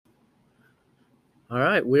All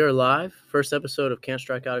right, we are live. First episode of Can't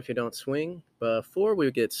Strike Out If You Don't Swing. Before we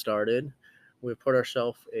get started, we poured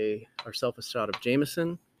ourselves a shot of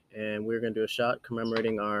Jameson, and we're going to do a shot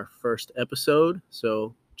commemorating our first episode.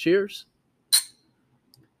 So, cheers.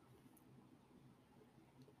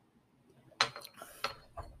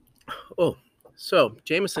 Oh, so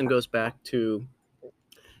Jameson goes back to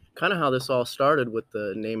kind of how this all started with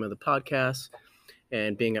the name of the podcast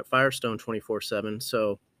and being at Firestone 24/7.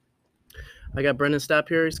 So, I got Brendan Stapp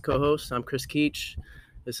here. He's co-host. I'm Chris Keach.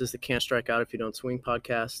 This is the Can't Strike Out If You Don't Swing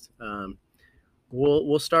podcast.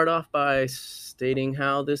 We'll start off by stating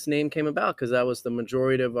how this name came about, because that was the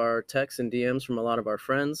majority of our texts and DMs from a lot of our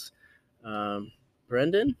friends.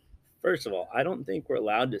 Brendan? First of all, I don't think we're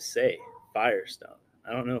allowed to say Firestone.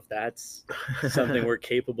 I don't know if that's something we're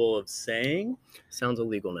capable of saying. Sounds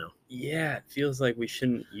illegal now. Yeah, it feels like we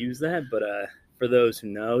shouldn't use that, but for those who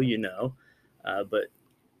know, you know. But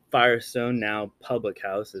Firestone, now Public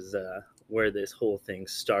House, is where this whole thing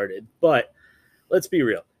started. But let's be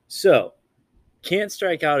real. So, Can't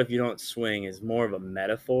Strike Out If You Don't Swing is more of a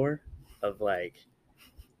metaphor of, like,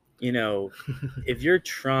 you know, if you're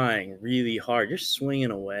trying really hard, you're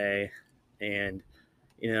swinging away and,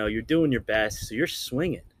 you know, you're doing your best. So you're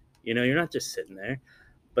swinging, you know, you're not just sitting there.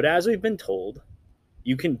 But as we've been told,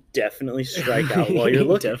 you can definitely strike out while you're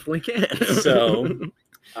looking. Definitely can. So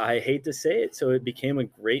I hate to say it. So it became a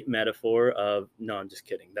great metaphor of, no, I'm just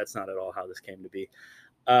kidding. That's not at all how this came to be.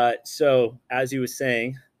 So as he was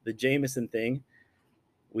saying, the Jameson thing,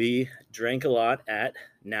 we drank a lot at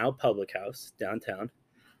now Public House downtown.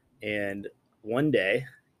 And one day,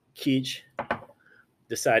 Keach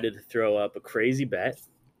decided to throw up a crazy bet.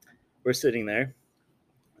 We're sitting there.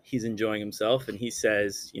 He's enjoying himself, and he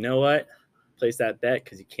says, you know what? Place that bet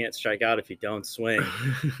because you can't strike out if you don't swing.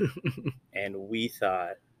 And we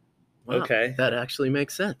thought, wow, okay. That actually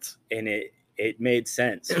makes sense. And it made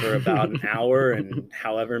sense for about an hour, and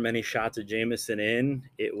however many shots of Jameson in,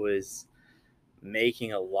 it was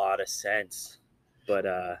making a lot of sense. But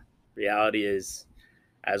reality is,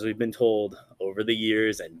 as we've been told over the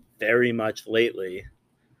years and very much lately,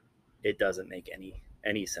 it doesn't make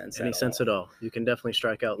any sense at all. You can definitely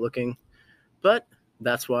strike out looking, but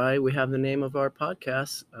that's why we have the name of our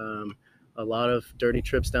podcast. A lot of dirty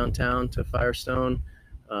trips downtown to Firestone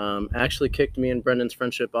actually kicked me and Brendan's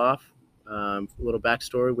friendship off. A little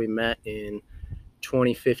backstory: we met in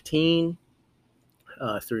 2015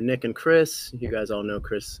 through Nick and Chris. You guys all know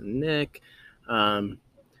Chris and Nick.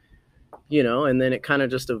 You know, and then it kind of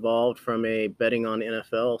just evolved from a betting on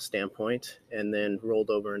NFL standpoint, and then rolled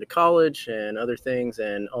over into college and other things.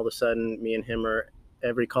 And all of a sudden, me and him are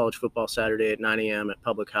every college football Saturday at 9 a.m. at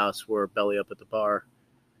Public House. We're belly up at the bar.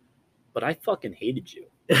 But I fucking hated you.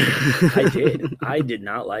 I did. I did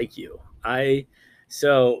not like you.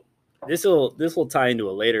 So this will tie into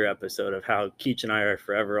a later episode of how Keach and I are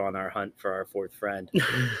forever on our hunt for our fourth friend.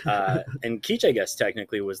 And Keach, I guess,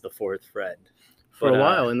 technically was the fourth friend. For a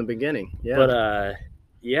while in the beginning, yeah. But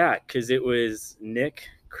yeah, because it was Nick,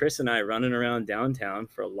 Chris, and I running around downtown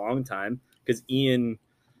for a long time. Because Ian,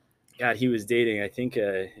 God, he was dating. I think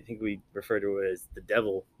we refer to it as the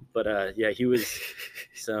devil. But yeah, he was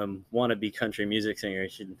some wannabe country music singer.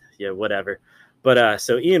 Whatever. But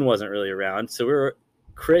so Ian wasn't really around. So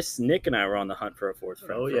Chris, Nick, and I were on the hunt for a fourth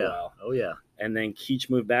friend for a while. Oh yeah. And then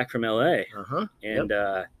Keach moved back from LA. And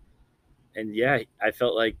yep. And yeah, I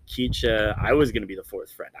felt like Keach, I was going to be the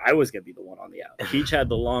fourth friend. I was going to be the one on the out. Keach had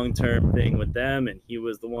the long-term thing with them, and he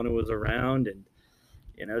was the one who was around. And,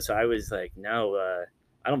 you know, so I was like, no,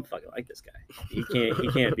 I don't fucking like this guy. He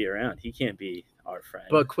can't be around. He can't be our friend.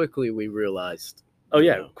 But quickly we realized.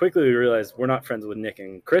 Quickly we realized we're not friends with Nick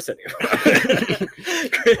and Chris anymore.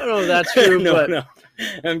 I don't know if that's true, No.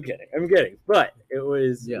 I'm kidding. But it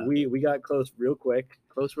was, we got close real quick.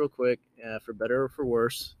 For better or for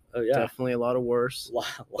worse. Oh yeah, definitely a lot of worse.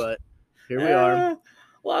 But here we are. A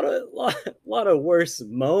lot of worse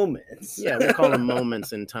moments. Yeah, we call them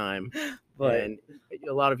moments in time. But and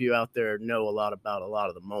a lot of you out there know a lot about a lot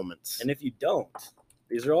of the moments. And if you don't,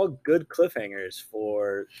 these are all good cliffhangers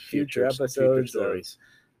for future episodes of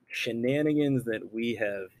shenanigans that we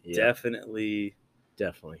have definitely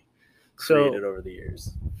created over the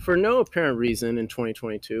years. For no apparent reason, in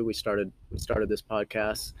 2022, we started this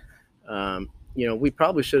podcast. You know, we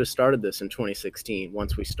probably should have started this in 2016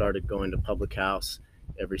 once we started going to Public House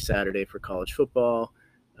every Saturday for college football.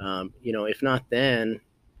 You know, if not then,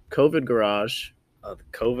 COVID Garage. The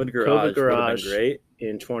COVID Garage would have been great.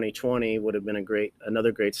 In 2020 would have been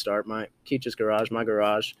another great start. My Keach's Garage, my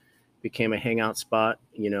garage, became a hangout spot.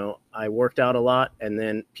 You know, I worked out a lot, and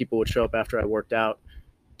then people would show up after I worked out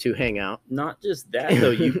to hang out. Not just that,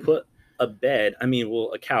 though. You put a bed. I mean,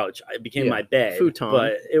 well, a couch. It became Yeah, my bed, futon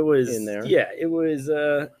but it was in there. Yeah, it was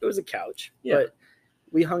a couch. Yeah. But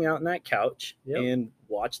we hung out in that couch Yep. and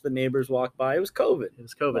watched the neighbors walk by. It was COVID. It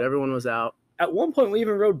was COVID. Well, Everyone was out. At one point, we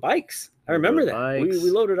even rode bikes. I We remember rode that. We bikes.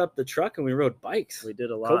 loaded up the truck and we rode bikes. We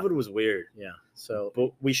did a lot. COVID was weird. Yeah. So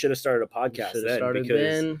But we should have started a we podcast should have then started because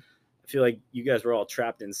then. I feel like you guys were all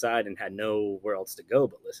trapped inside and had nowhere else to go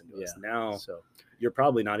but listen to us. Now So you're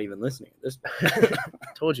probably not even listening at this point.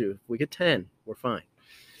 told you, if we get 10, we're fine.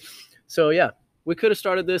 So yeah, we could have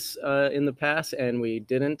started this in the past and we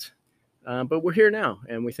didn't, but we're here now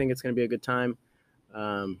and we think it's going to be a good time.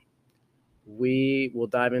 We will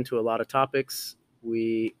dive into a lot of topics.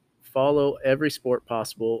 We follow every sport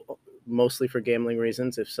possible, mostly for gambling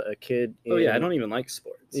reasons. If a kid, I don't even like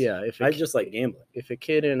sports. Yeah, I just like gambling. If a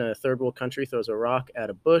kid in a third world country throws a rock at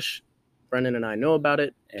a bush, Brendan and I know about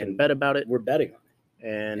it, can bet about it. We're betting on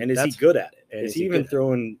it. And is he good at it? and Is he even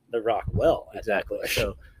throwing the rock well? Exactly.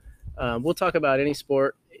 So we'll talk about any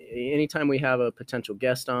sport. Anytime we have a potential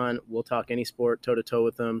guest on, we'll talk any sport toe to toe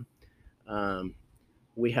with them.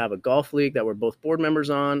 We have a golf league that we're both board members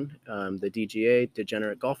on, the DGA,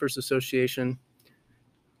 Degenerate Golfers Association.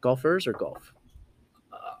 Golfers or golf?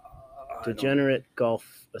 Degenerate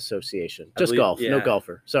Golf Association. Just golf, no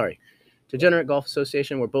golfer. Sorry. Degenerate Golf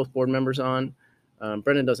Association. We're both board members on.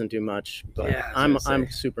 Brendan doesn't do much, but I'm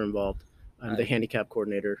super involved. I'm the handicap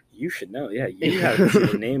coordinator. You should know. Yeah, you have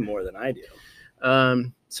the name more than I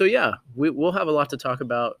do. So yeah, we'll have a lot to talk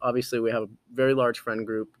about. Obviously, we have a very large friend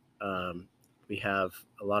group. We have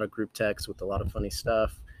a lot of group texts with a lot of funny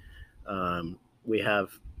stuff. We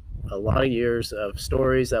have a lot of years of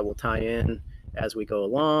stories that will tie in as we go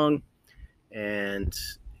along. And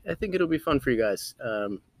I think it'll be fun for you guys,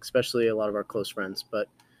 especially a lot of our close friends. But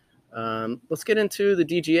let's get into the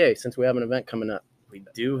DGA since we have an event coming up. We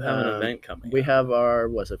do have an event coming. We have our,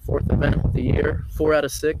 fourth event of the year, 4 out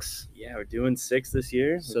of 6. Yeah, we're doing 6 this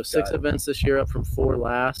year. So 6 events this year, up from 4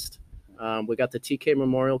 last. We got the TK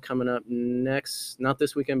Memorial coming up not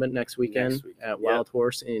this weekend, but next weekend at Wild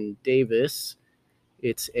Horse in Davis.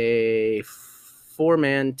 It's a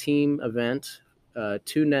 4-man team event,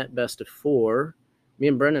 2 net best of 4. Me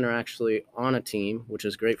and Brendan are actually on a team, which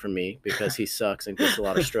is great for me because he sucks and gets a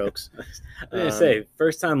lot of strokes. I was going to say,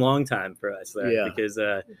 first time, long time for us there because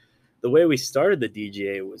the way we started the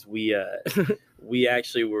DGA was we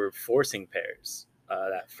actually were forcing pairs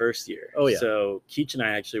that first year. Oh, yeah. So Keach and I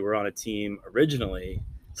actually were on a team originally,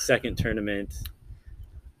 second tournament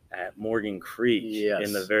at Morgan Creek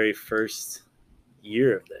in the very first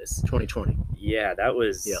year of this. 2020. Yeah, that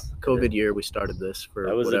was COVID year. We started this for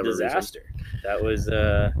that was whatever a disaster. Reason. That was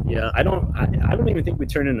I don't even think we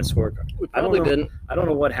turned in a scorecard. We probably didn't. I don't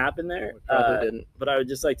know what happened there. We probably didn't. But I would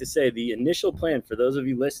just like to say the initial plan for those of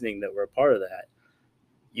you listening that were a part of that,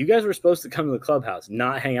 you guys were supposed to come to the clubhouse,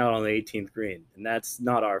 not hang out on the 18th green, and that's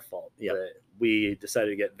not our fault. Yeah, we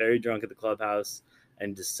decided to get very drunk at the clubhouse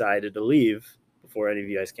and decided to leave before any of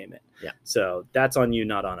you guys came in. Yeah. So that's on you,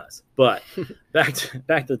 not on us. But back to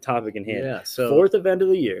the topic in hand. Yeah. So 4th event of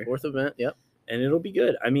the year. 4th event. Yep. And it'll be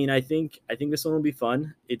good. I mean, I think this one will be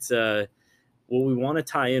fun. It's what we want to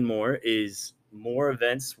tie in more is more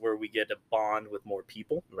events where we get to bond with more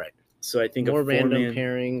people. Right. So I think more random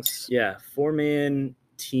pairings. Yeah, 4-man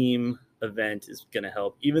team event is going to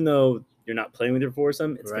help. Even though you're not playing with your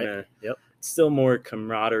foursome, it's gonna it's still more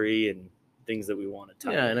camaraderie and things that we want to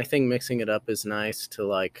tie. Yeah, and I think mixing it up is nice to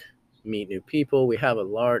like meet new people. We have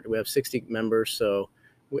 60 members, so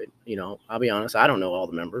I'll be honest, I don't know all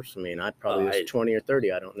the members. I mean, I'd probably use 20 or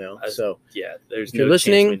 30. I don't know. So there's if you're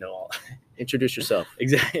listening, we know all. Introduce yourself.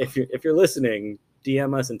 Exactly. If you're listening,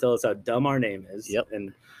 DM us and tell us how dumb our name is. Yep.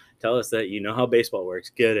 And tell us that you know how baseball works.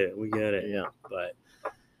 Get it. We get it. Yeah. But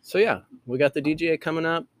so we got the DGA coming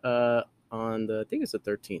up on I think it's the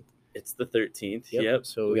 13th. It's the 13th. Yep.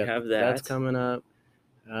 So we have that. That's coming up.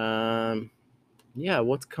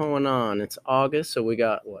 What's going on? It's August, so we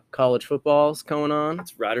got college football's going on.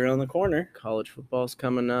 It's right around the corner. College football's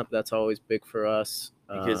coming up. That's always big for us.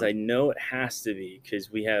 Because I know it has to be because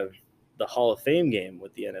we have the Hall of Fame game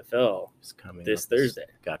with the NFL coming this Thursday.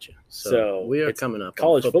 Gotcha. So we are coming up.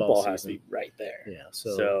 College football has to be right there. Yeah.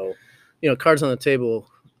 So cards on the table.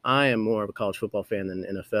 I am more of a college football fan than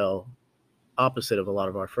NFL, opposite of a lot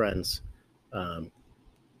of our friends.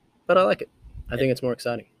 But I like it. I think it's more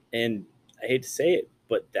exciting. And I hate to say it,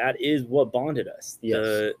 but that is what bonded us.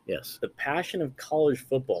 Yes. The passion of college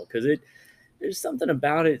football, because there's something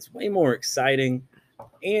about it. It's way more exciting.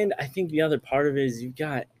 And I think the other part of it is you've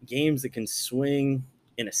got games that can swing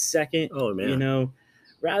in a second. Oh, man.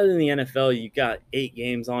 Rather than the NFL, you got 8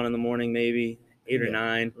 games on in the morning, maybe 8 or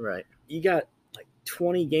 9. Right. You got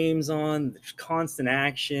 20 games on. There's constant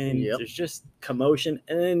action. Yep. There's just commotion.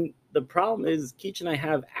 And then the problem is Keach and I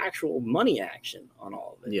have actual money action on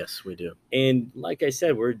all of it. Yes, we do. And like I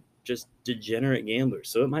said, we're just degenerate gamblers.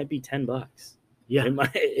 So it might be $10. Yeah. It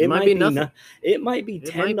might be nothing. It might be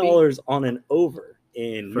It might $10 on an over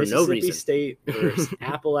in For no Mississippi reason. State versus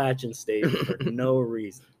Appalachian State for no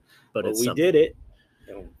reason. But it's we something. did it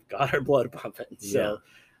and got our blood pumping. So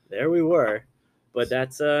there we were. But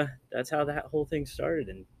that's how that whole thing started,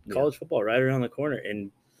 and college football right around the corner,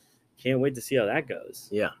 and can't wait to see how that goes.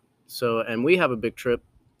 Yeah. So, and we have a big trip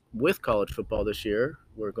with college football this year.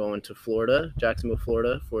 We're going to Florida, Jacksonville,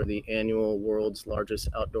 Florida, for the annual world's largest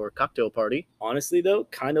outdoor cocktail party. Honestly, though,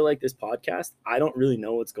 kind of like this podcast, I don't really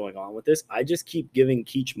know what's going on with this. I just keep giving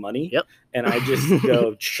Keach money, and I just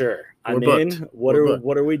go, sure, I'm in. What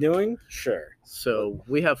are we doing? Sure. So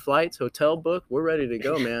we have flights, hotel booked. We're ready to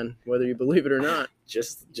go, man. Whether you believe it or not.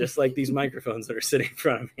 Just like these microphones that are sitting in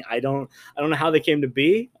front of me. I don't know how they came to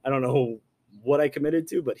be. I don't know what I committed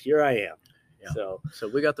to, but here I am. Yeah. So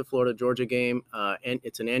we got the Florida Georgia game, and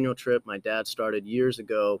it's an annual trip. My dad started years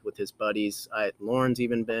ago with his buddies. Lauren's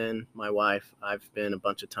even been, my wife. I've been a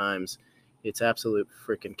bunch of times. It's absolute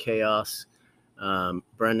freaking chaos.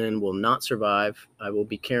 Brendan will not survive. I will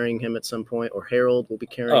be carrying him at some point, or Harold will be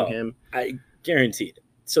carrying him. I guaranteed.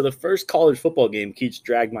 So the first college football game, Keach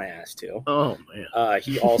dragged my ass to. Oh man.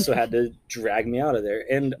 He also had to drag me out of there.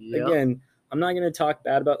 And again, I'm not going to talk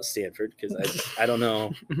bad about Stanford because I don't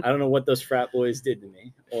know. I don't know what those frat boys did to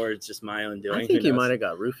me, or it's just my own doing. I think you might have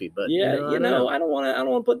got roofied, but yeah, I don't want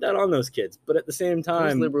to put that on those kids. But at the same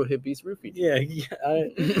time, those liberal hippies roofied. Yeah.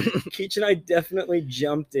 Keach and I definitely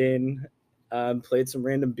jumped in, played some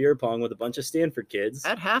random beer pong with a bunch of Stanford kids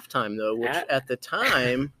at halftime, though, which at the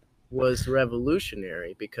time was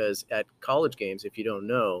revolutionary because at college games, if you don't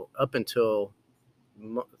know, up until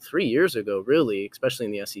 3 years ago, really, especially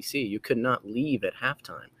in the SEC, you could not leave at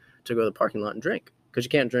halftime to go to the parking lot and drink because you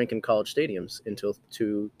can't drink in college stadiums until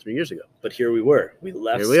 2-3 years ago. But here we were. We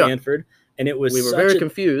left Stanford, and it was we were very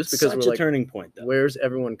confused because we're like, turning point, though. Where's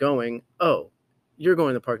everyone going? Oh, you're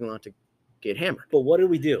going to the parking lot to get hammered. But what did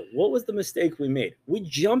we do? What was the mistake we made? We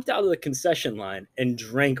jumped out of the concession line and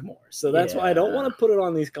drank more. So that's why I don't want to put it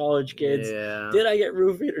on these college kids. Yeah. Did I get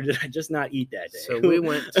roofied or did I just not eat that day? So we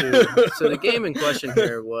went to. So the game in question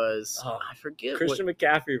here was I forget Christian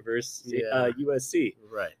McCaffrey versus USC.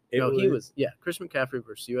 Right. Christian McCaffrey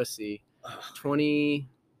versus USC. 20.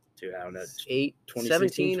 Dude, I don't know.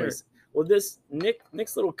 17 or. Well, this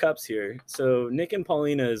Nick's little cups here. So Nick and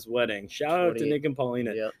Paulina's wedding. Shout out to Nick and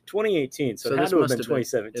Paulina. 2018. So it had to have been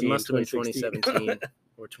 2017. It must have been 2017.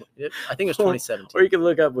 I think it was 2017. Or you can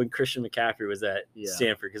look up when Christian McCaffrey was at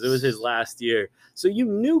Stanford because it was his last year. So you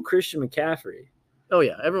knew Christian McCaffrey. Oh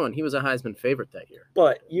yeah, everyone. He was a Heisman favorite that year.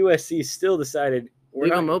 But USC still decided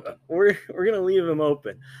leave him open. We're gonna leave him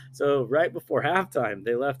open. So right before halftime,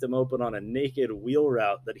 they left him open on a naked wheel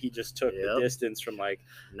route that he just took the distance from like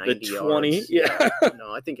 90 the 20. Yards. Yeah.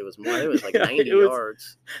 No, I think it was more. It was like 90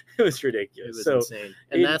 yards. It was ridiculous. It was insane.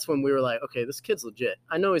 And that's when we were like, okay, this kid's legit.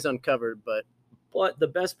 I know he's uncovered, but the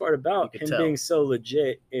best part about him being so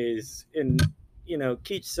legit is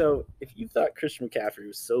Keach. So if you thought Christian McCaffrey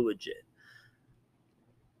was so legit,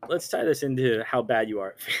 let's tie this into how bad you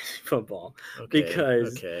are at fantasy football.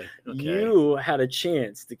 Because you had a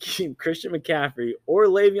chance to keep Christian McCaffrey or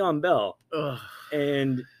Le'Veon Bell. Ugh.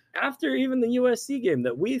 And after even the USC game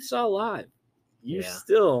that we saw live, you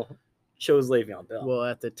still chose Le'Veon Bell. Well,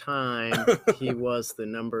 at the time, he was the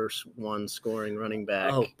number one scoring running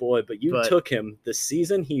back. Oh, boy. But you took him the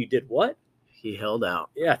season he did what? He held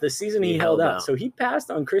out. Yeah, the season he held out. So he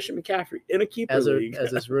passed on Christian McCaffrey in a keeper league.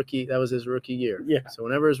 As his rookie. That was his rookie year. Yeah. So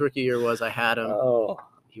whenever his rookie year was, I had him. Oh.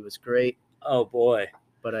 He was great. Oh, boy.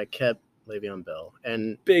 But I kept Le'Veon Bell.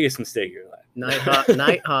 And biggest mistake of your life.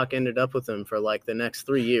 Nighthawk ended up with him for like the next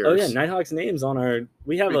 3 years. Oh, yeah. Nighthawk's name's on our –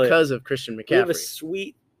 because of Christian McCaffrey. We have a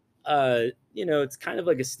sweet it's kind of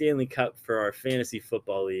like a Stanley Cup for our fantasy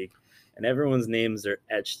football league. And everyone's names are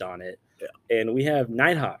etched on it. Yeah. And we have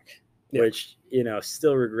Nighthawk. Yeah. Which,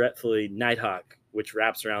 still regretfully, Nighthawk, which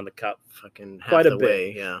wraps around the cup fucking quite a bit.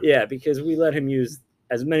 Way, yeah. Yeah, because we let him use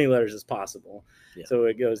as many letters as possible. Yeah. So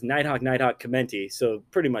it goes Nighthawk, Chimenti. So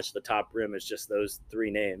pretty much the top rim is just those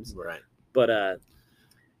three names. Right. But,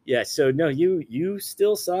 so no, you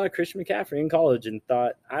still saw Christian McCaffrey in college and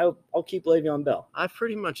thought, I'll keep Le'Veon Bell. I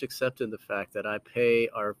pretty much accepted the fact that I pay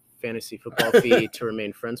our fantasy football fee to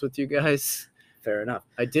remain friends with you guys. Fair enough.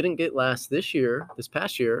 I didn't get last this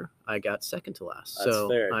past year. I got second to last. That's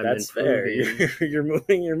fair. That's fair. You're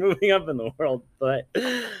moving up in the world, but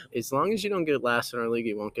as long as you don't get last in our league,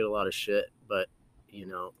 you won't get a lot of shit. But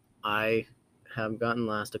I have gotten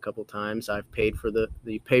last a couple times. I've paid for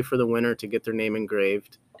you pay for the winner to get their name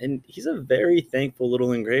engraved. And he's a very thankful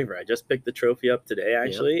little engraver. I just picked the trophy up today,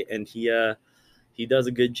 actually, and he does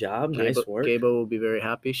a good job. Nice work. Gabo will be very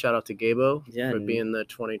happy. Shout out to Gabo for being the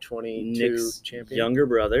 2022 Nick's champion. Younger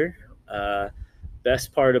brother.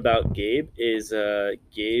 Best part about Gabe is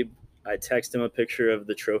Gabe, I text him a picture of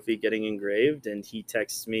the trophy getting engraved, and he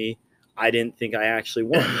texts me, I didn't think I actually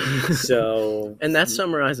won. So, and that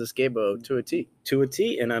summarizes Gabo to a T. To a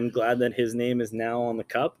T, and I'm glad that his name is now on the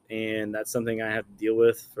cup, and that's something I have to deal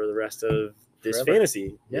with for the rest of this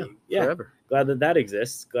fantasy. Yeah, yeah, forever. Glad that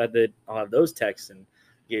exists. Glad that I'll have those texts and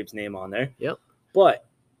Gabe's name on there. Yep. But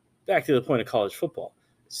back to the point of college football.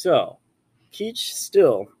 So, Keach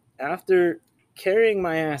still, after carrying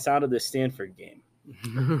my ass out of the Stanford game,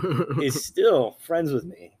 is still friends with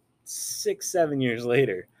me 6-7 years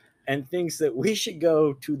later and thinks that we should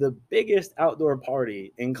go to the biggest outdoor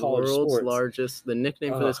party in college world's sports. Largest. The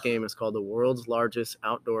nickname for this game is called the world's largest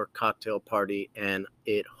outdoor cocktail party, and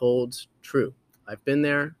it holds true. I've been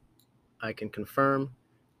there. I can confirm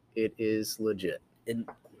it is legit. And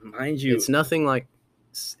mind you, it's nothing like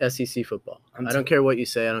SEC football. I don't care what you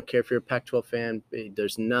say. I don't care if you're a Pac-12 fan.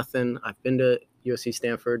 There's nothing. I've been to USC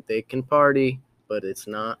Stanford. They can party, but it's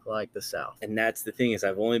not like the South. And that's the thing is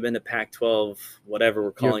I've only been to Pac-12, whatever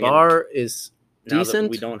we're calling it. Your bar is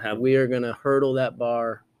decent. We don't have. We are going to hurdle that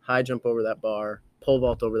bar, high jump over that bar, pole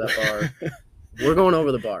vault over that bar. We're going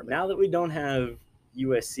over the bar. Man. Now that we don't have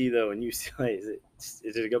USC, though, and UCLA, is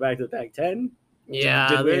it go back to the Pac-10?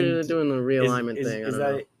 Yeah, they're doing the realignment thing.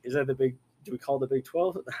 Is that the big – do we call it the Big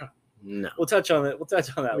 12? No. We'll touch on it. We'll touch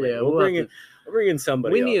on that later. Yeah, we'll bring in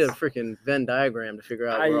somebody else. We need a freaking Venn diagram to figure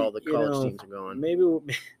out where all the college teams are going. Maybe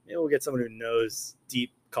we'll get someone who knows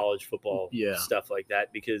deep college football stuff like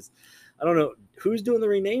that, because I don't know who's doing the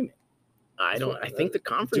renaming. I think the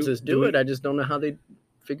conferences do it. I just don't know how they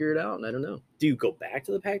figure it out, and I don't know. Do you go back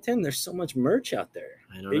to the Pac-10? There's so much merch out there.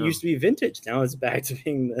 I don't know. Used to be vintage. Now it's back to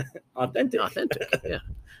being the authentic. Yeah.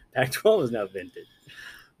 Pac-12 is now vintage.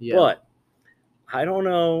 Yeah. But I don't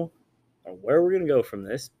know where we're going to go from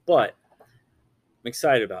this, but I'm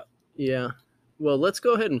excited about it. Yeah. Well, let's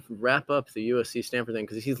go ahead and wrap up the USC Stanford thing,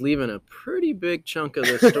 because he's leaving a pretty big chunk of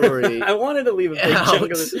the story. I wanted to leave a big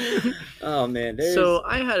chunk of this. Oh, man. So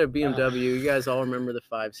I had a BMW. You guys all remember the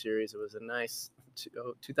 5 Series. It was a nice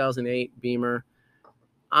 2008 Beamer.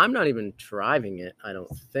 I'm not even driving it, I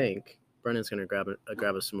don't think. Brendan's going to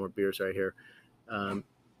grab us some more beers right here.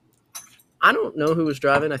 I don't know who was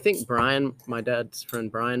driving. I think Brian, my dad's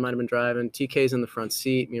friend Brian, might have been driving. TK's in the front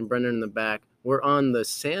seat. Me and Brendan in the back. We're on the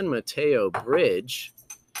San Mateo Bridge,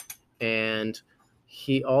 and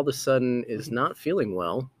he all of a sudden is not feeling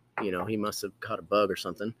well. You know, he must have caught a bug or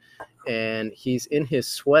something. And he's in his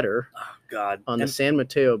sweater on the San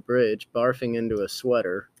Mateo Bridge, barfing into a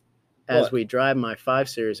sweater as we drive my 5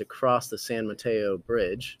 Series across the San Mateo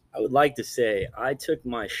Bridge. I would like to say I took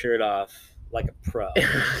my shirt off like a pro.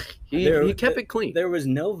 He kept it clean. There was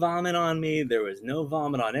no vomit on me. There was no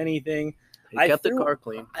vomit on anything. He kept the car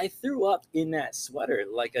clean. I threw up in that sweater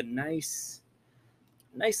like a nice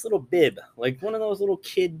little bib, like one of those little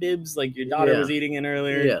kid bibs like your daughter was eating in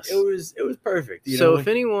earlier. Yes. It was perfect. So if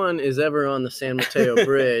anyone is ever on the San Mateo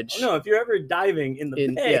Bridge, if you're ever diving in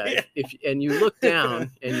the bay, and you look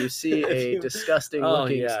down and you see a disgusting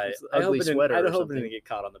looking ugly sweater, I hope it didn't get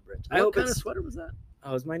caught on the bridge. What kind of sweater was that? Oh,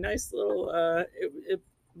 it was my nice little. It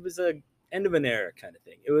was a end of an era kind of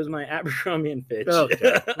thing. It was my Abercrombie and Fitch.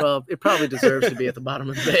 Okay. Well, it probably deserves to be at the bottom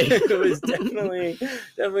of the bay. It was definitely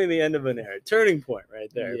the end of an era, turning point right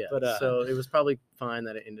there. Yeah. But so it was probably fine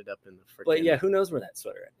that it ended up in the freaking. But yeah, who knows where that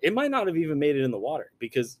sweater went? It might not have even made it in the water,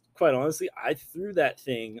 because quite honestly, I threw that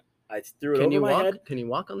thing. I threw it over my head. Can you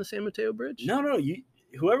walk on the San Mateo Bridge? No.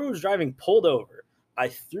 Whoever was driving pulled over. I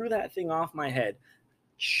threw that thing off my head,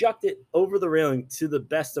 shucked it over the railing to the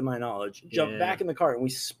best of my knowledge, jumped back in the car, and we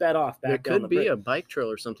sped off back down the bridge. There could be a bike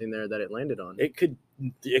trail or something there that it landed on. It could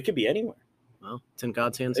be anywhere. Well, it's in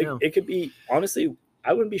God's hands now. It could be, honestly,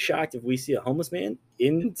 I wouldn't be shocked if we see a homeless man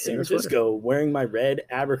in San Francisco wearing my red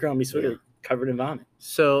Abercrombie sweater covered in vomit.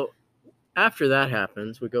 So after that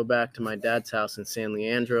happens, we go back to my dad's house in San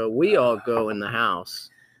Leandro. We all go in the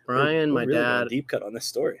house. Brian, my dad, deep cut on this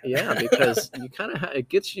story. Yeah, because you kind of it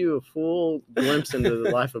gets you a full glimpse into the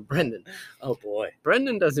life of Brendan. Oh boy,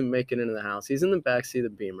 Brendan doesn't make it into the house. He's in the backseat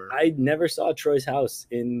of the Beamer. I never saw Troy's house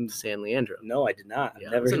in San Leandro. No, I did not. Yeah,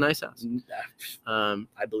 it's a nice house.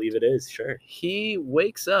 I believe it is. Sure. He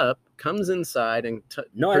wakes up, comes inside, and I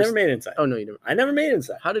never made it inside. Oh no, you didn't. I never made it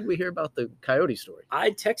inside. How did we hear about the coyote story? I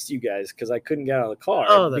text you guys because I couldn't get out of the car.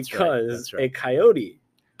 Oh, that's because right. a coyote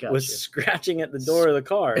was scratching at the door of the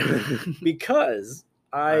car because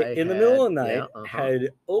I in the middle of the night had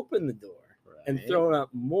opened the door and thrown up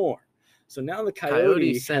more. So now the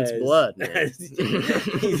coyote sense blood, man.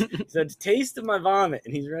 he's had a taste of my vomit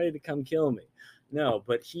and he's ready to come kill me. No,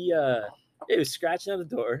 but he was scratching at the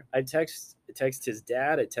door. I text his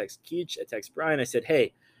dad, I text Keach, I text Brian. I said,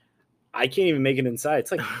 hey, I can't even make it inside.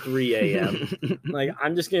 It's like 3 a.m. Like,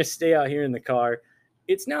 I'm just going to stay out here in the car.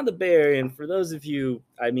 It's now the Bay Area. And for those of you,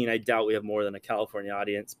 I mean, I doubt we have more than a California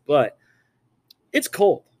audience, but it's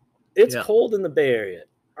cold. It's cold in the Bay Area.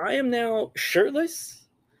 I am now shirtless.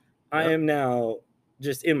 I am now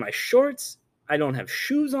just in my shorts. I don't have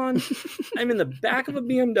shoes on. I'm in the back of a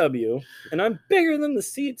BMW, and I'm bigger than the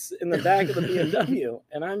seats in the back of the BMW.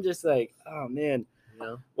 And I'm just like, oh, man.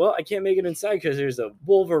 Yeah. Well, I can't make it inside because there's a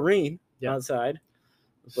Wolverine outside.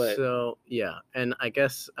 But so, yeah. And I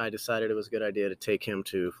guess I decided it was a good idea to take him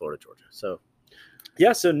to Florida, Georgia. So,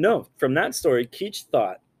 yeah. So, no, from that story, Keach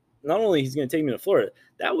thought not only he's going to take me to Florida,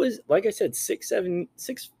 that was, like I said, 5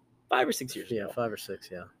 or 6 years ago. Yeah, 5 or 6,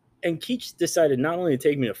 yeah. And Keach decided not only to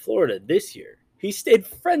take me to Florida this year, he stayed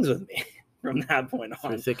friends with me from that point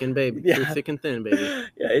on. Through thick and baby. Yeah. Through thick and thin, baby.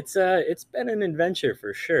 Yeah, it's been an adventure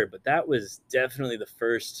for sure, but that was definitely the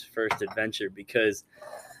first adventure because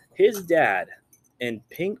his dad and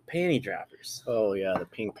pink panty droppers. Oh yeah, the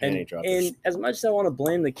pink panty droppers. And as much as I want to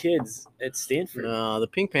blame the kids at Stanford, no, the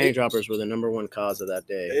pink panty droppers were the number one cause of that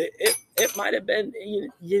day. It might have been.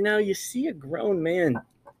 You know, you see a grown man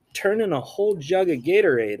turning a whole jug of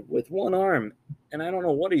Gatorade with one arm, and I don't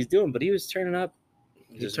know what he's doing, but he was turning up.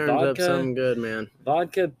 He turned up something good, man.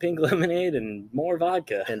 Vodka, pink lemonade, and more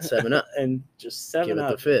vodka. And 7-Up. And just 7-Up. Give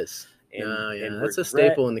it the fizz. That's a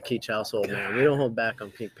staple in the Keach household, man. We don't hold back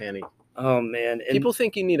on pink panty. Oh, man. And people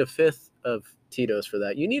think you need a fifth of Tito's for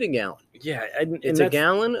that. You need a gallon. Yeah. It's a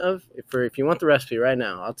gallon of, if you want the recipe right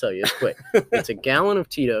now, I'll tell you, it's quick. It's a gallon of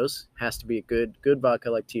Tito's. Has to be a good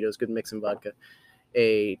vodka like Tito's, good mixing vodka.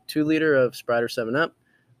 A 2 liter of Sprite or 7-Up,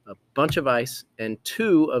 a bunch of ice, and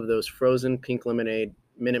 2 of those frozen pink lemonade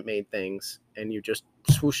Minute Maid things, and you just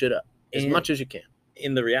swoosh it up as much as you can.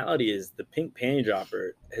 And the reality is the pink panty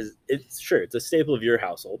dropper it's a staple of your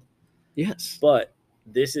household. Yes. But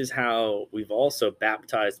this is how we've also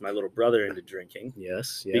baptized my little brother into drinking.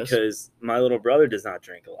 Yes. Because my little brother does not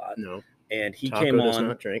drink a lot. No. And he Taco came does on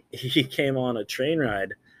not drink. He came on a train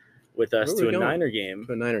ride with us to a Niner game.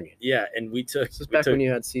 To a Niner game. Yeah, and this is back when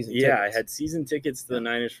you had season tickets. Yeah, I had season tickets to the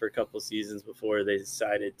Niners for a couple of seasons before they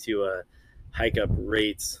decided to hike up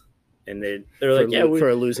rates. And they're like, for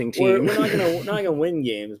a losing team. We're not gonna win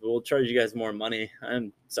games, but we'll charge you guys more money.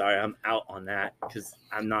 I'm sorry, I'm out on that because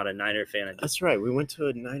I'm not a Niner fan. That's right. We went to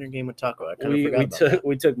a Niner game with Taco. I kind of forgot about that.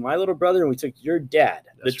 We took my little brother and we took your dad.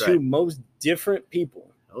 That's the two most different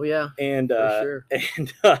people. Oh yeah. And for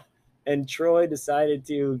sure. And Troy decided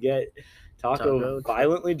to get Taco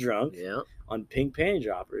violently drunk on pink panty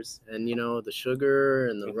droppers. And the sugar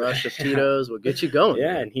and the rush of Tito's will get you going.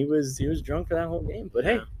 Yeah, man. and he was drunk for that whole game. But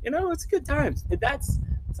hey, it's good times. It's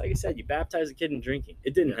like I said, you baptize a kid in drinking.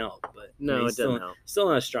 It didn't help, but no, it didn't help. Still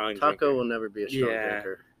not a strong Taco drinker. will never be a strong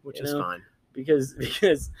drinker, which is fine. Because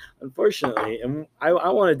unfortunately, and I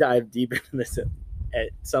want to dive deeper into this at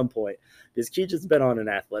some point, because Keach has been on an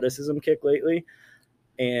athleticism kick lately.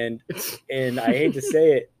 And I hate to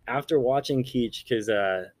say it, after watching Keach, because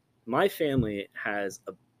my family has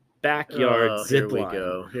a backyard zip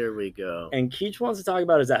line. Here we go. And Keach wants to talk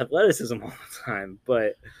about his athleticism all the time,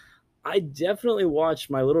 but I definitely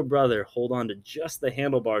watched my little brother hold on to just the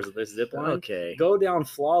handlebars of this zip line. Okay. Go down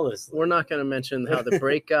flawlessly. We're not going to mention how the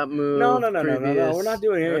brake got moved. No. We're not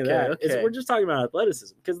doing any of that. Okay. We're just talking about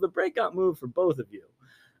athleticism because the brake got moved for both of you.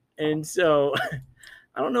 And so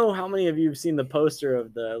I don't know how many of you have seen the poster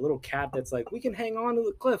of the little cat that's like, we can hang on to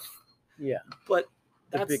the cliff. Yeah. But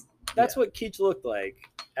that's what Keach looked like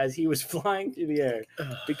as he was flying through the air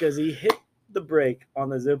because he hit the brake on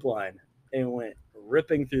the zip line and went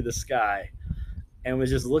ripping through the sky and was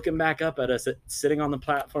just looking back up at us sitting on the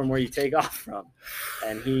platform where you take off from.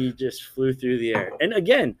 And he just flew through the air. And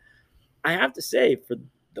again, I have to say, for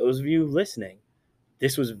those of you listening,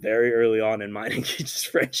 this was very early on in mine and Keach's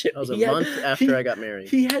friendship. That was a month after I got married.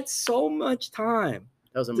 He had so much time.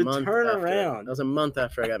 That was a to month turn after. around. That was a month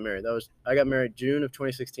after I got married. I got married June of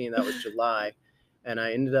 2016. That was July, and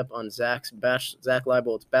I ended up on Zach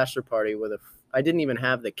Leibold's bachelor party with I didn't even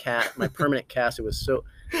have my permanent cast. It was so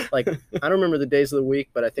I don't remember the days of the week,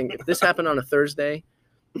 but I think if this happened on a Thursday,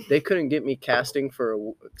 they couldn't get me casting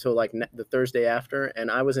till the Thursday after, and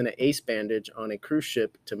I was in an ace bandage on a cruise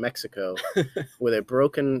ship to Mexico with a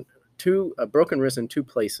broken wrist in 2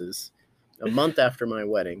 places, a month after my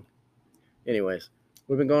wedding. Anyways,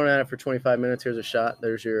 We've been going at it for 25 minutes. Here's a shot.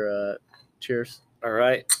 There's your cheers. All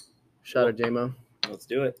right. Shot of JMO. Let's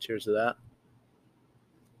do it. Cheers to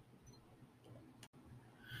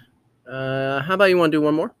that. How about you want to do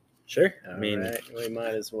one more? Sure. All right, we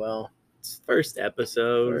might as well. It's first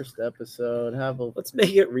episode. Let's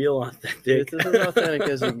make it real authentic. This is as authentic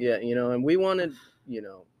as we get, and we wanted,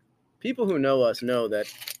 people who know us know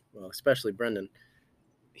that, well, especially Brendan,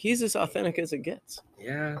 he's as authentic as it gets.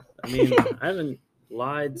 Yeah. I mean, I haven't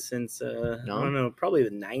lied since, I don't know, probably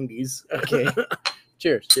the 90s. Okay.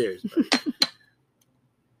 Cheers. Cheers.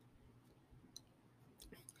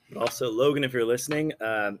 But also, Logan, if you're listening,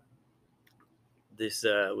 this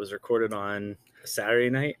was recorded on a Saturday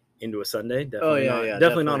night into a Sunday. Definitely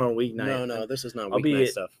definitely not on a weeknight. No, this is not I'll weeknight be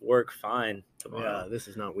stuff. at work fine tomorrow. Yeah, this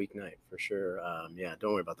is not weeknight for sure.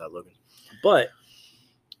 Don't worry about that, Logan. But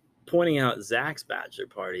pointing out Zach's bachelor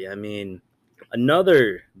party, I mean,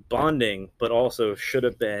 another bonding, but also should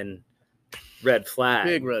have been red flag.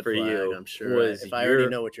 Big red for flag, you. I'm sure. If I already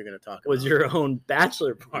know what you're going to talk about. Was your own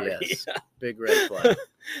bachelor party. Yes, big red flag.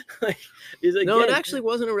 No, it actually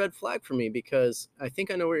wasn't a red flag for me because I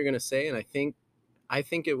think I know what you're going to say. And I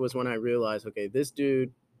think it was when I realized, okay, this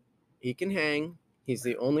dude, he can hang. He's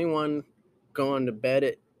the only one going to bed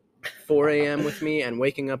at 4 a.m. with me and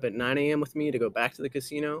waking up at 9 a.m. with me to go back to the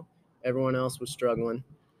casino. Everyone else was struggling.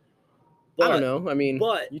 I don't know. I mean,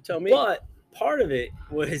 you tell me. But part of it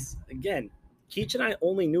was, again, Keach and I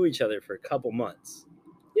only knew each other for a couple months.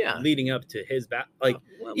 Yeah. Leading up to his even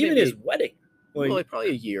maybe, his wedding. Probably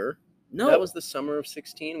a year. No. That was the summer of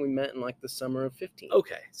 16. We met in the summer of 15.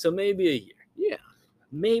 Okay. So maybe a year. Yeah.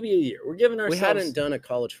 Maybe a year. We're giving ourselves. We hadn't done a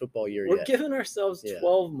college football year yet. We're giving ourselves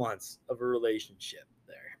 12 months of a relationship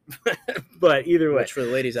there. But either way. Which for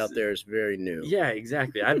the ladies out there is very new. Yeah,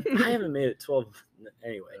 exactly. I haven't made it 12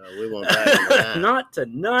 anyway. We won't brag on that. Not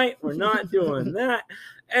tonight. We're not doing that.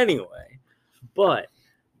 Anyway. But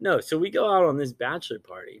no, so we go out on this bachelor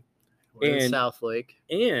party. We're in South Lake.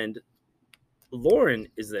 And Lauren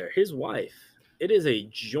is there, his wife. It is a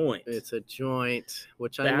joint. It's a joint,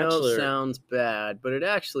 which bachelor. I know sounds bad, but it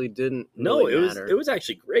actually didn't matter. It was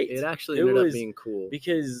actually great. It actually ended up being cool.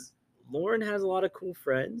 Because Lauren has a lot of cool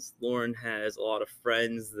friends. Lauren has a lot of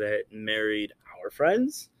friends that married our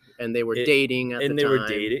friends. And they were dating at the time. And they were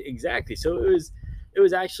dating, exactly. So it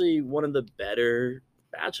was actually one of the better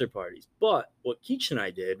bachelor parties. But what Keach and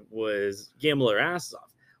I did was gamble our asses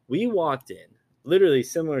off. We walked in, literally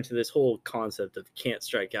similar to this whole concept of can't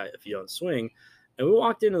strike out if you don't swing. And we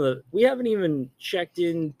walked we haven't even checked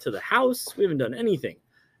into the house. We haven't done anything.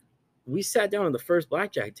 We sat down at the first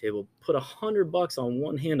blackjack table, put $100 on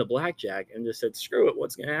one hand of blackjack, and just said, "Screw it,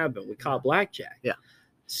 what's going to happen?" We caught blackjack. Yeah.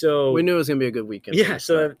 So we knew it was going to be a good weekend. Yeah.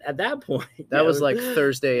 So at that point, that was like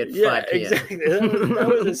Thursday at 5 p.m. Exactly. That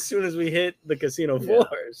was as soon as we hit the casino floor.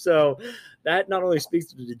 Yeah. So that not only speaks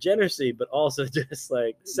to the degeneracy, but also just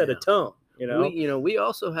set a tone. We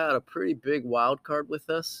also had a pretty big wild card with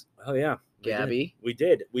us. Oh yeah, Gabby. We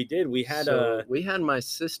did. We had we had my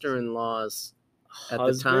sister-in-law's at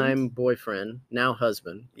the time boyfriend, now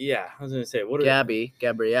husband. Yeah, I was gonna say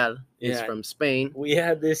Gabriel is from Spain. We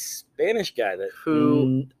had this Spanish guy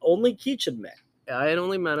who only Keach had met. I had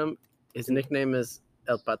only met him. His nickname is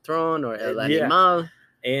El Patron or El Animal.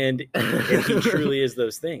 And he truly is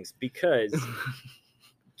those things because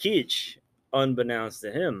Keach, unbeknownst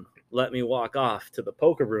to him, let me walk off to the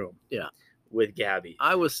poker room. Yeah. With Gabby.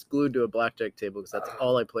 I was glued to a blackjack table because that's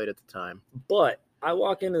all I played at the time. But I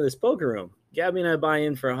walk into this poker room. Gabby and I buy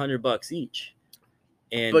in for $100 each.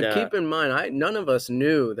 But keep in mind, none of us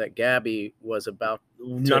knew that Gabby was about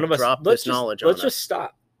to drop this knowledge on us. Let's just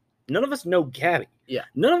stop. None of us know Gabby. Yeah.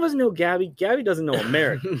 None of us know Gabby. Gabby doesn't know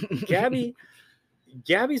America.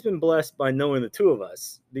 Gabby's been blessed by knowing the two of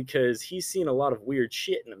us because he's seen a lot of weird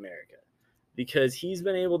shit in America. Because he's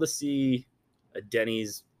been able to see a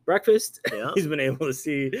Denny's breakfast. Yeah. He's been able to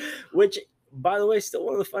see, which, by the way, still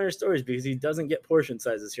one of the funnier stories because he doesn't get portion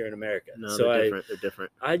sizes here in America. No, so they're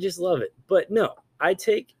different. I just love it. But no, I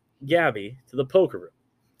take Gabby to the poker room.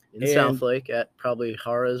 In South Lake at probably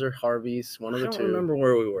Harrah's or Harvey's, one of the two. I don't remember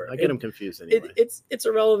where we were. I get them confused anyway. It's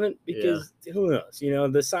irrelevant because who knows?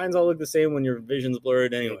 The signs all look the same when your vision's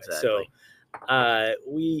blurred anyway. Exactly.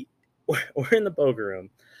 So we're in the poker room.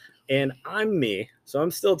 And I'm me, so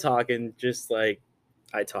I'm still talking just like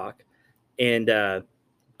I talk. And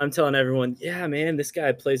I'm telling everyone, yeah, man, this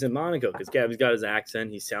guy plays in Monaco because Gabby's got his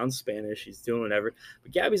accent. He sounds Spanish. He's doing whatever.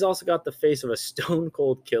 But Gabby's also got the face of a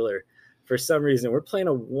stone-cold killer for some reason. We're playing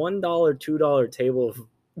a $1, $2 table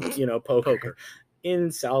of, poker in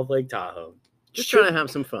South Lake Tahoe. Just trying to have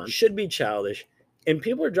some fun. Should be childish. and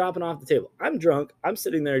people are dropping off the table. I'm drunk. I'm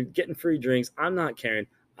sitting there getting free drinks. I'm not caring.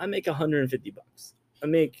 I make $150.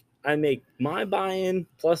 I make my buy-in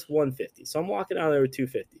plus 150. So I'm walking out of there with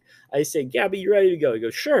 250. I say, Gabby, you ready to go? He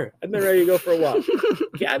goes, sure. I've been ready to go for a while.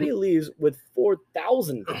 Gabby leaves with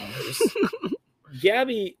 $4,000.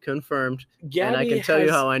 Gabby confirmed. Gabby and I can tell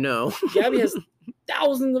you how I know. Gabby has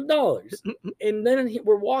thousands of dollars. And then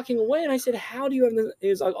we're walking away, and I said, how do you have this?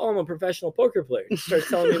 He's like, oh, I'm a professional poker player. He starts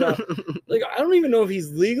telling me about, like, I don't even know if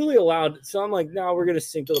he's legally allowed. So I'm like, no, we're going to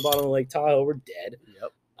sink to the bottom of Lake Tahoe. We're dead.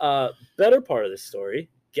 Yep. Better part of this story,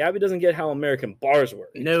 Gabby doesn't get how American bars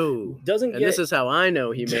work. No. Doesn't and get. This is how I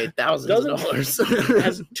know he made thousands of dollars.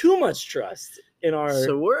 Has too much trust in our.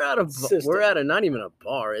 So we're at a not even a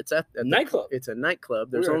bar. It's at nightclub. It's a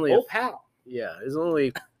nightclub. There's we're only Opal. Yeah, there's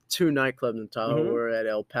only 2 nightclubs in Tahoe. We're at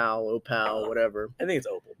Opal, whatever. I think it's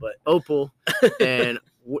Opal, but Opal. And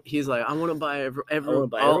he's like, I want to buy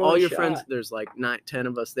all your friends. There's like 10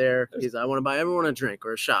 of us there. He's like, I want to buy everyone a drink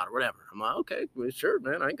or a shot or whatever. I'm like, okay, well, sure,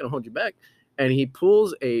 man. I ain't gonna hold you back. And he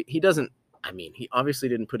pulls he obviously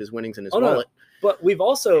didn't put his winnings in his wallet. No. But we've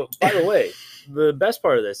also, by the way, the best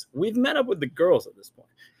part of this, we've met up with the girls at this point.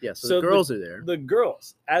 Yeah, so the girls are there. The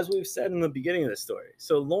girls, as we've said in the beginning of the story.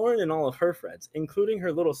 So Lauren and all of her friends, including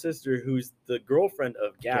her little sister, who's the girlfriend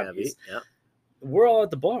of Gabby's, yep. We're all at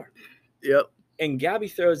the bar. Yep. And Gabby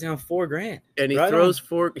throws down $4,000. And he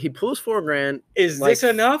he pulls $4,000. Is this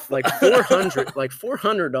enough? Like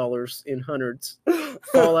 $400 in hundreds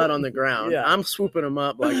fall out on the ground. Yeah. I'm swooping them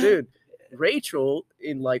up like, dude. Rachel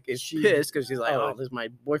is pissed because she's like, oh, this my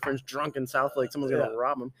boyfriend's drunk in South Lake. Someone's gonna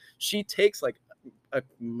rob him. She takes like a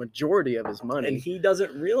majority of his money, and he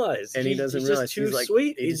doesn't realize. And he doesn't realize. Just too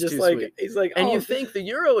sweet. He's just like, and you think the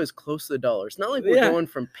euro is close to the dollar. It's not like we're going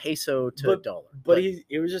from peso to dollar. But he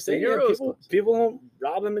was just saying, people don't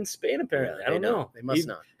rob him in Spain. Apparently, I don't know. They must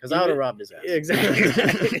not, because I would have robbed his ass.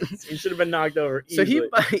 Exactly. He should have been knocked over. So he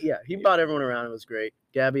bought everyone around. It was great.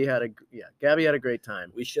 Gabby had a great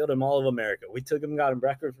time. We showed him all of America. We took him, got him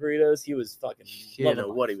breakfast burritos. He was fucking. He didn't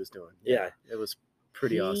know what he was doing. Yeah, it was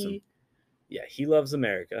pretty awesome. Yeah, he loves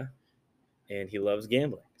America, and he loves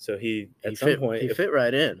gambling. So he fit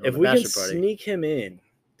right in. If we can sneak him in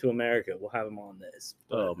to America, we'll have him on this.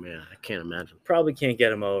 But oh man, I can't imagine. Probably can't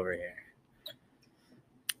get him over here.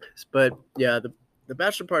 But yeah, the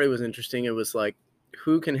bachelor party was interesting. It was like,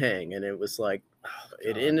 who can hang, and it was like,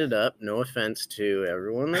 it ended up. No offense to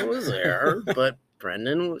everyone that was there, but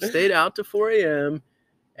Brendan stayed out to 4 a.m.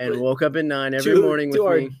 and woke up at 9 every morning with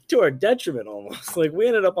me. To our detriment, almost. Like, we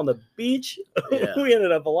ended up on the beach. Yeah. We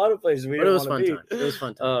ended up a lot of places we didn't want to be. It was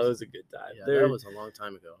fun time. Oh, it was a good time. Yeah, that was a long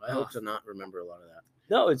time ago. I hope to not remember a lot of that.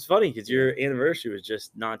 No, it's funny because your anniversary was just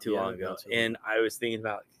not too long ago. And I was thinking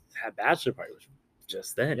about that bachelor party was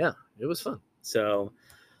just then. Yeah, it was fun. So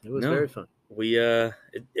it was very fun. We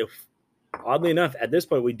oddly enough, at this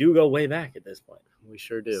point, we do go way back at this point. We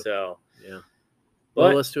sure do. So yeah.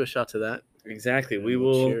 Well, let's do a shot to that. Exactly. We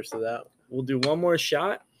will cheers to that. We'll do one more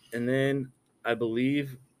shot, and then I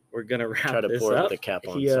believe we're gonna wrap try to this pour up. With the cap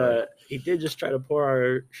on. He did just try to pour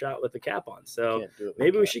our shot with the cap on. So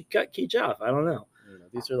maybe we should cut Keach off. I don't know.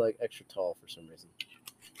 These are like extra tall for some reason.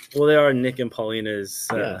 Well, they are Nick and Paulina's.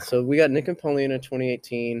 Yeah. So we got Nick and Paulina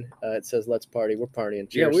 2018. It says "Let's party." We're partying.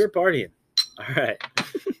 Cheers. Yeah, we're partying. All right.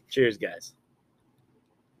 Cheers, guys.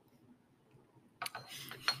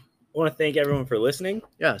 I want to thank everyone for listening.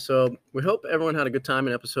 Yeah, so we hope everyone had a good time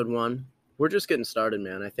in episode 1. We're just getting started,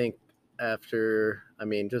 man. I think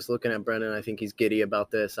just looking at Brendan, I think he's giddy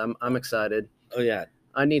about this. I'm excited. Oh, yeah.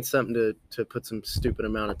 I need something to put some stupid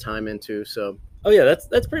amount of time into, so. Oh, yeah,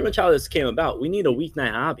 that's pretty much how this came about. We need a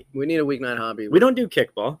weeknight hobby. We don't do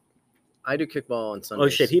kickball. I do kickball on Sundays. Oh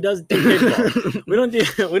shit, he does do kickball. we don't do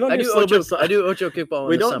slow pitch softball. I do ocho kickball.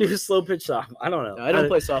 We don't do slow pitch softball. I don't know. No, I don't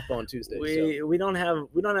play softball on Tuesdays. We don't have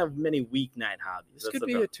many weeknight hobbies. This could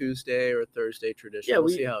be a Tuesday or a Thursday tradition. Yeah,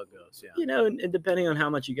 we'll see how it goes. Yeah, and depending on how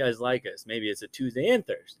much you guys like us, maybe it's a Tuesday and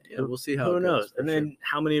Thursday. Yeah, we'll see how. Who it knows? goes. And then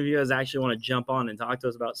how many of you guys actually want to jump on and talk to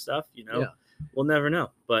us about stuff? We'll never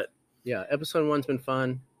know. But yeah, episode 1's been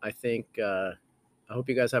fun. I think. I hope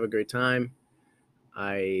you guys have a great time.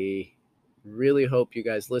 I really hope you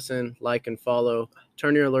guys listen, like, and follow.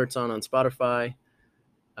 Turn your alerts on Spotify.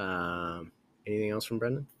 Anything else from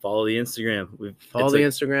Brendan? Follow the Instagram. Follow the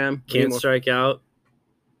Instagram. Can't Strike Out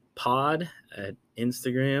Pod at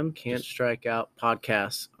Instagram. Can't Strike Out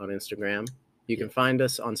Podcasts on Instagram. You can find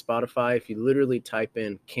us on Spotify. If you literally type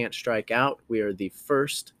in Can't Strike Out, we are the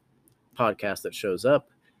first podcast that shows up.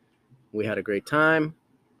 We had a great time.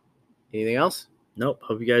 Anything else? Nope.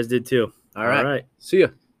 Hope you guys did too. All right. See ya.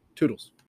 Toodles.